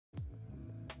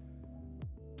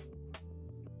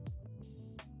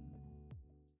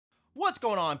What's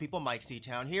going on, people? Myke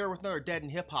C-Town here with another Dead in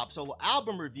Hip Hop solo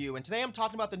album review, and today I'm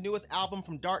talking about the newest album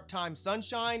from Dark Time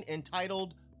Sunshine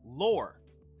entitled Lore.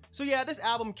 So yeah, this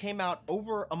album came out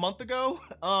over a month ago,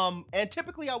 and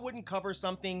typically I wouldn't cover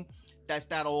something that's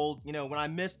that old. You know, when I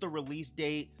miss the release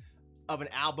date of an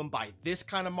album by this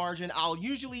kind of margin, I'll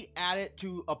usually add it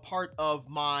to a part of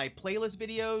my playlist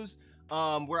videos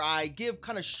where I give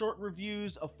kind of short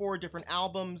reviews of 4 different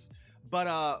albums.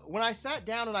 But when I sat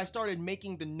down and I started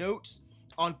making the notes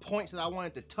on points that I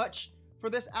wanted to touch for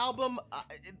this album,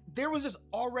 there was just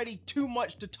already too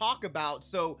much to talk about,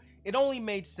 so it only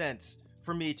made sense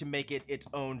for me to make it its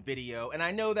own video. And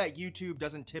I know that YouTube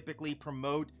doesn't typically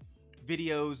promote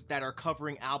videos that are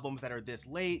covering albums that are this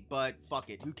late, but fuck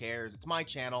it, who cares? It's my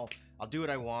channel, I'll do what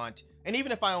I want. And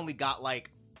even if I only got like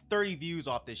 30 views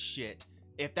off this shit,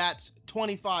 if that's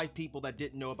 25 people that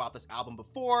didn't know about this album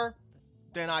before,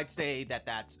 then I'd say that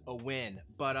that's a win.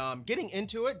 But getting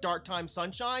into it, Dark Time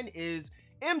Sunshine is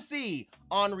MC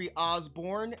Henry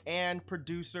Osborne and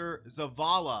producer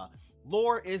Zavala.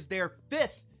 Lore is their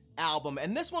 5th album,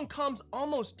 and this one comes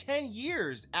almost 10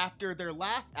 years after their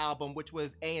last album, which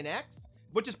was A&X,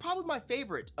 which is probably my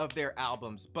favorite of their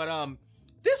albums. But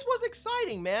this was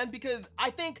exciting, man, because I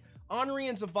think Henry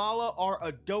and Zavala are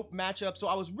a dope matchup, so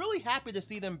I was really happy to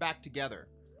see them back together.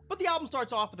 But the album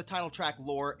starts off with the title track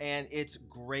Lore, and it's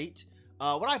great.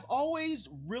 What I've always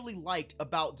really liked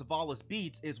about Zavala's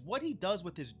beats is what he does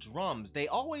with his drums. They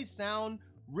always sound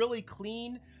really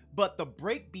clean, but the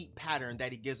breakbeat pattern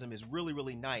that he gives them is really,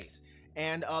 really nice.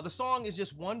 And the song is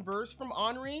just one verse from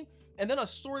Henry, and then a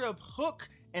sort of hook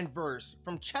and verse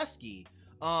from Chesky,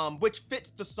 which fits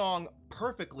the song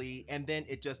perfectly, and then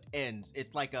it just ends.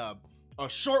 It's like a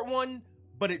short one,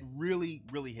 but it really,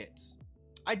 really hits.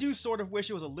 I do sort of wish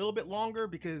it was a little bit longer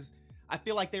because I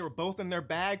feel like they were both in their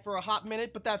bag for a hot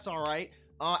minute, but that's all right.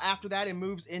 After that, it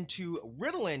moves into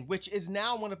Ritalin, which is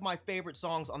now one of my favorite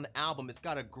songs on the album. It's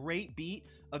got a great beat,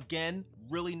 again,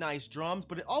 really nice drums,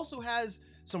 but it also has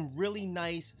some really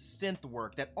nice synth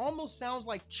work that almost sounds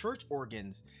like church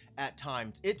organs at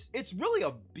times. It's really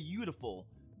a beautiful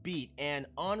beat, and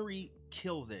Henry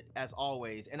kills it as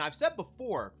always. And I've said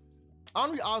before,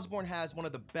 Henry Osborne has one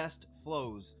of the best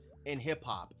flows in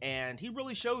hip-hop, and he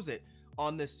really shows it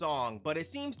on this song. But it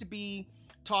seems to be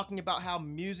talking about how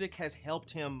music has helped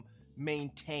him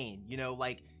maintain, you know,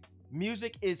 like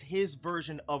music is his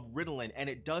version of Ritalin, and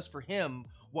it does for him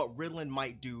what Ritalin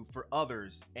might do for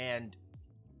others, and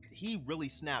he really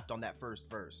snapped on that first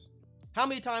verse. How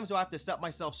many times do I have to set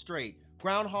myself straight?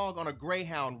 Groundhog on a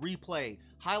Greyhound replay,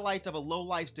 highlights of a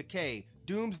lowlife's decay,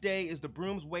 doomsday is the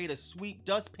broom's way to sweep,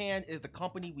 dustpan is the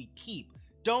company we keep.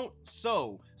 Don't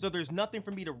sow, so there's nothing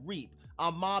for me to reap.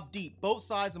 I'm mob deep, both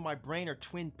sides of my brain are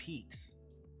Twin Peaks.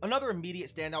 Another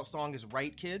immediate standout song is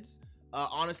Right Kids.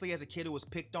 Honestly, as a kid who was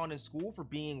picked on in school for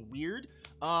being weird,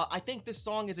 I think this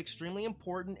song is extremely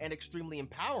important and extremely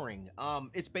empowering.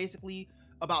 It's basically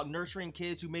about nurturing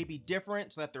kids who may be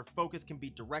different so that their focus can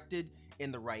be directed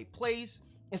in the right place,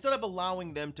 instead of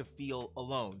allowing them to feel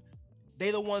alone.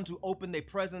 They're the ones who open their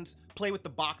presents, play with the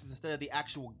boxes instead of the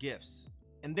actual gifts.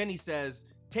 And then he says,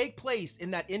 take place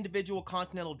in that individual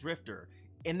continental drifter,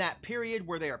 in that period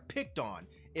where they are picked on.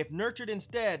 If nurtured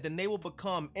instead, then they will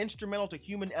become instrumental to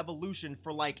human evolution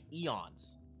for like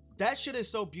eons. That shit is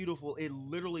so beautiful, it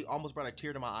literally almost brought a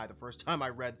tear to my eye the first time I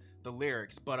read the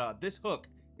lyrics, but this hook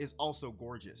is also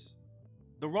gorgeous.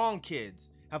 The wrong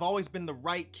kids have always been the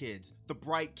right kids, the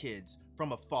bright kids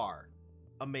from afar.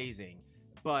 Amazing.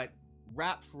 But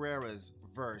Rap Ferreira's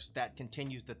verse that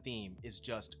continues the theme is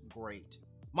just great.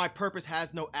 My purpose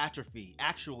has no atrophy.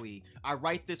 Actually, I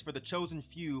write this for the chosen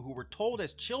few who were told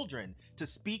as children to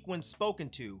speak when spoken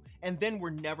to, and then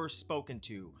were never spoken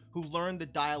to, who learned the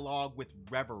dialogue with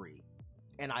reverie.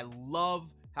 And I love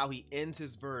how he ends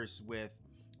his verse with,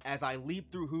 as I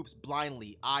leap through hoops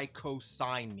blindly, I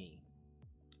co-sign me.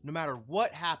 No matter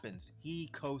what happens, he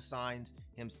co-signs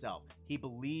himself. He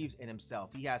believes in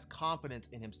himself. He has confidence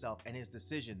in himself and his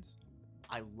decisions.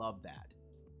 I love that.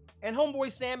 And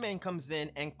homeboy Sandman comes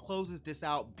in and closes this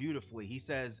out beautifully. He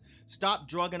says, stop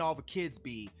drugging all the kids,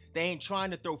 B. They ain't trying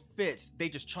to throw fits, they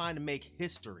just trying to make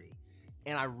history.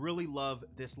 And I really love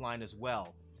this line as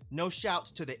well. No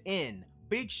shouts to the in,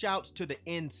 big shouts to the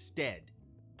instead.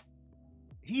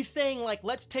 He's saying, like,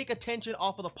 let's take attention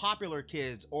off of the popular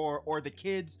kids or the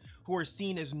kids who are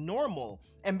seen as normal,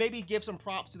 and maybe give some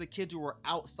props to the kids who are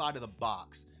outside of the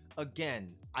box.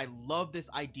 Again, I love this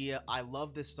idea. I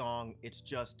love this song. It's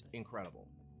just incredible.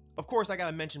 Of course, I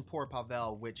gotta mention Poor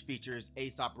Pavel, which features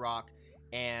A$AP Rock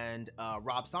and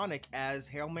Rob Sonic as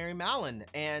Hail Mary Mallon.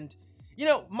 And You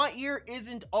know, my ear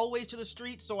isn't always to the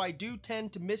street, so I do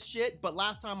tend to miss shit, but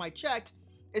last time I checked,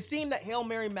 it seemed that Hail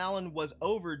Mary Mallon was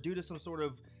over due to some sort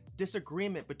of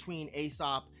disagreement between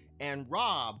Aesop and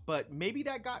Rob, but maybe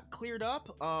that got cleared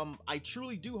up. I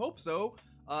truly do hope so.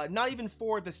 Not even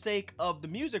for the sake of the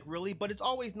music, really, but it's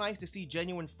always nice to see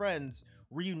genuine friends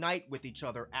reunite with each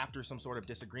other after some sort of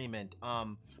disagreement.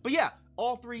 But yeah,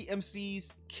 all three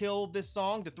MCs killed this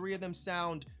song. The three of them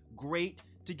sound great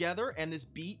together, and this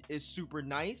beat is super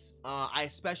nice. I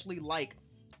especially like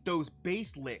those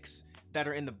bass licks that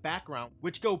are in the background,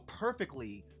 which go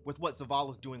perfectly with what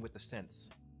Zavala's doing with the synths.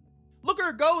 Look at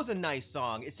Her Go is a nice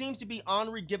song. It seems to be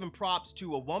Henri giving props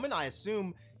to a woman, I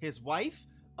assume his wife.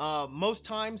 Most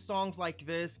times songs like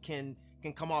this can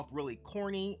come off really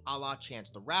corny, a la Chance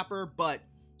the Rapper, but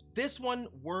this one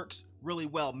works really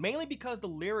well, mainly because the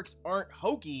lyrics aren't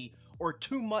hokey or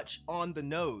too much on the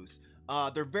nose.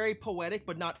 They're very poetic,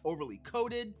 but not overly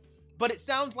coded, but it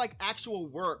sounds like actual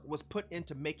work was put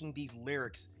into making these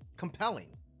lyrics compelling.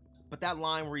 But that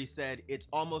line where he said, "It's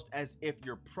almost as if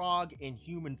your prog in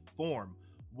human form,"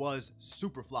 was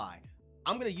super fly.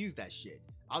 I'm gonna use that shit.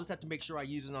 I'll just have to make sure I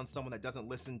use it on someone that doesn't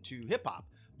listen to hip hop.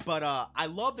 But I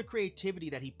love the creativity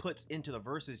that he puts into the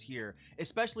verses here,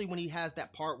 especially when he has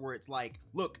that part where it's like,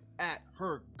 "Look at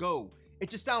her go." It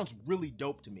just sounds really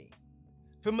dope to me.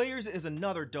 Familiars is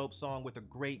another dope song with a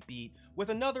great beat, with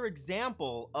another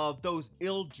example of those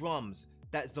ill drums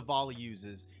that Zavala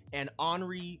uses, and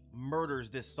Henri murders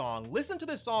this song. Listen to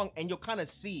this song and you'll kind of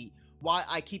see why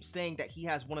I keep saying that he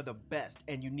has one of the best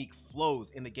and unique flows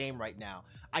in the game right now.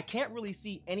 I can't really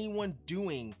see anyone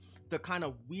doing the kind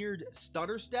of weird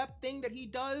stutter step thing that he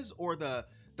does, or the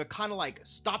kind of like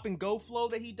stop and go flow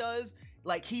that he does.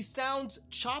 Like, he sounds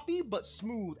choppy but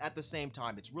smooth at the same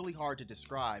time. It's really hard to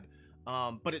describe,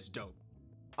 but it's dope.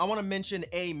 I want to mention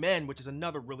Amen, which is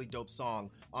another really dope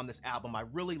song on this album. I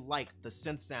really like the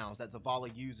synth sounds that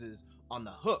Zavala uses on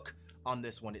the hook on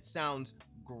this one. It sounds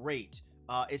great.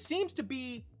 It seems to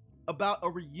be about a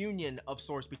reunion of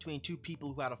sorts between two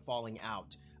people who had a falling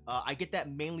out. I get that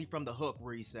mainly from the hook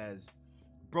where he says,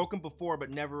 "Broken before but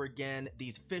never again,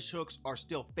 these fish hooks are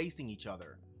still facing each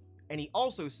other." And he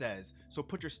also says, "So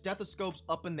put your stethoscopes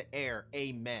up in the air,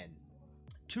 amen."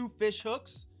 Two fish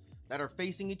hooks that are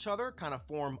facing each other kind of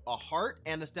form a heart,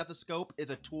 and the stethoscope is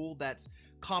a tool that's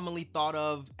commonly thought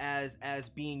of as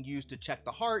being used to check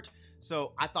the heart.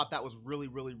 So I thought that was really,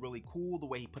 really, really cool the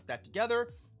way he put that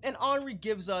together. And Henri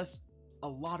gives us a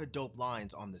lot of dope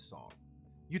lines on this song.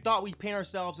 "You thought we'd paint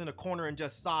ourselves in a corner and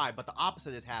just sigh, but the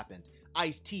opposite has happened.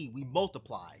 Ice-T, we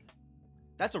multiply."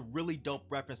 That's a really dope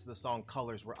reference to the song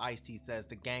Colors, where Ice-T says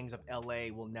the gangs of LA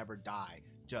will never die,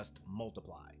 just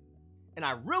multiply. And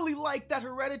I really like that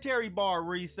Hereditary bar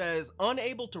where he says,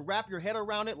 "Unable to wrap your head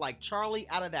around it like Charlie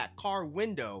out of that car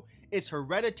window. It's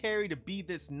hereditary to be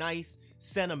this nice,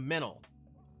 sentimental."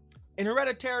 In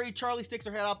Hereditary, Charlie sticks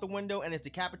her head out the window and is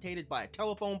decapitated by a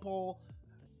telephone pole.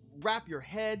 Wrap your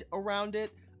head around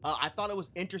it. I thought it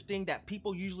was interesting that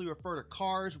people usually refer to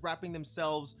cars wrapping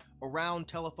themselves around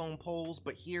telephone poles,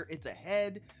 but here it's a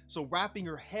head. So wrapping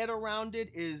your head around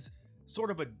it is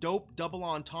sort of a dope double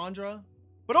entendre.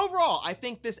 But overall, I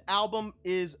think this album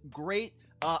is great.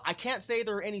 I can't say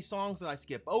there are any songs that I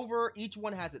skip over. Each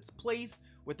one has its place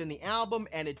within the album,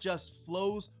 and it just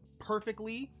flows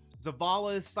perfectly.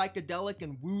 Zavala's psychedelic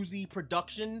and woozy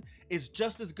production is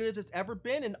just as good as it's ever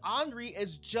been, and Henri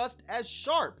is just as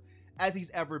sharp as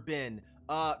he's ever been.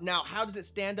 Now, how does it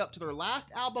stand up to their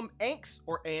last album, Anx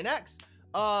or ANX?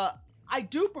 I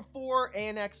do prefer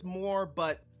ANX more,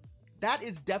 but that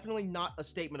is definitely not a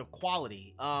statement of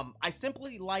quality. I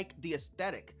simply like the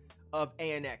aesthetic of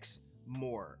ANX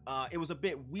more. It was a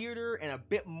bit weirder and a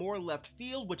bit more left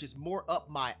field, which is more up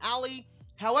my alley.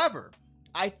 However,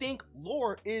 I think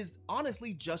Lore is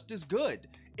honestly just as good.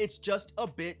 It's just a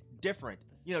bit different.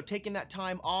 You know, taking that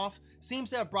time off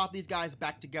seems to have brought these guys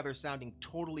back together sounding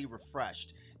totally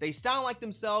refreshed. They sound like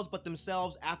themselves, but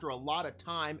themselves after a lot of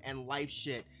time and life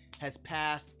shit has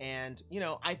passed. And, you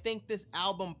know, I think this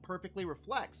album perfectly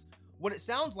reflects what it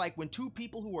sounds like when two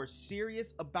people who are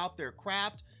serious about their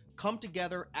craft come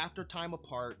together after time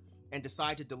apart and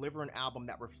decide to deliver an album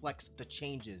that reflects the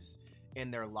changes in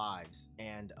their lives.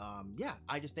 And yeah,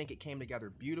 I just think it came together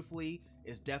beautifully.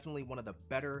 It's definitely one of the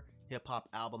better hip-hop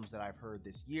albums that I've heard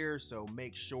this year, so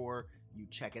make sure you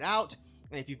check it out.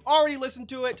 And if you've already listened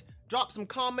to it, drop some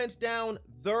comments down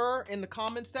there in the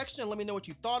comments section and let me know what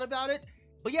you thought about it.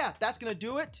 But yeah, that's gonna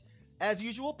do it. As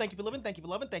usual, thank you for living, thank you for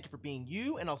loving, thank you for being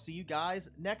you, and I'll see you guys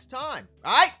next time.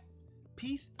 All right,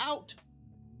 peace out,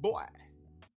 boy.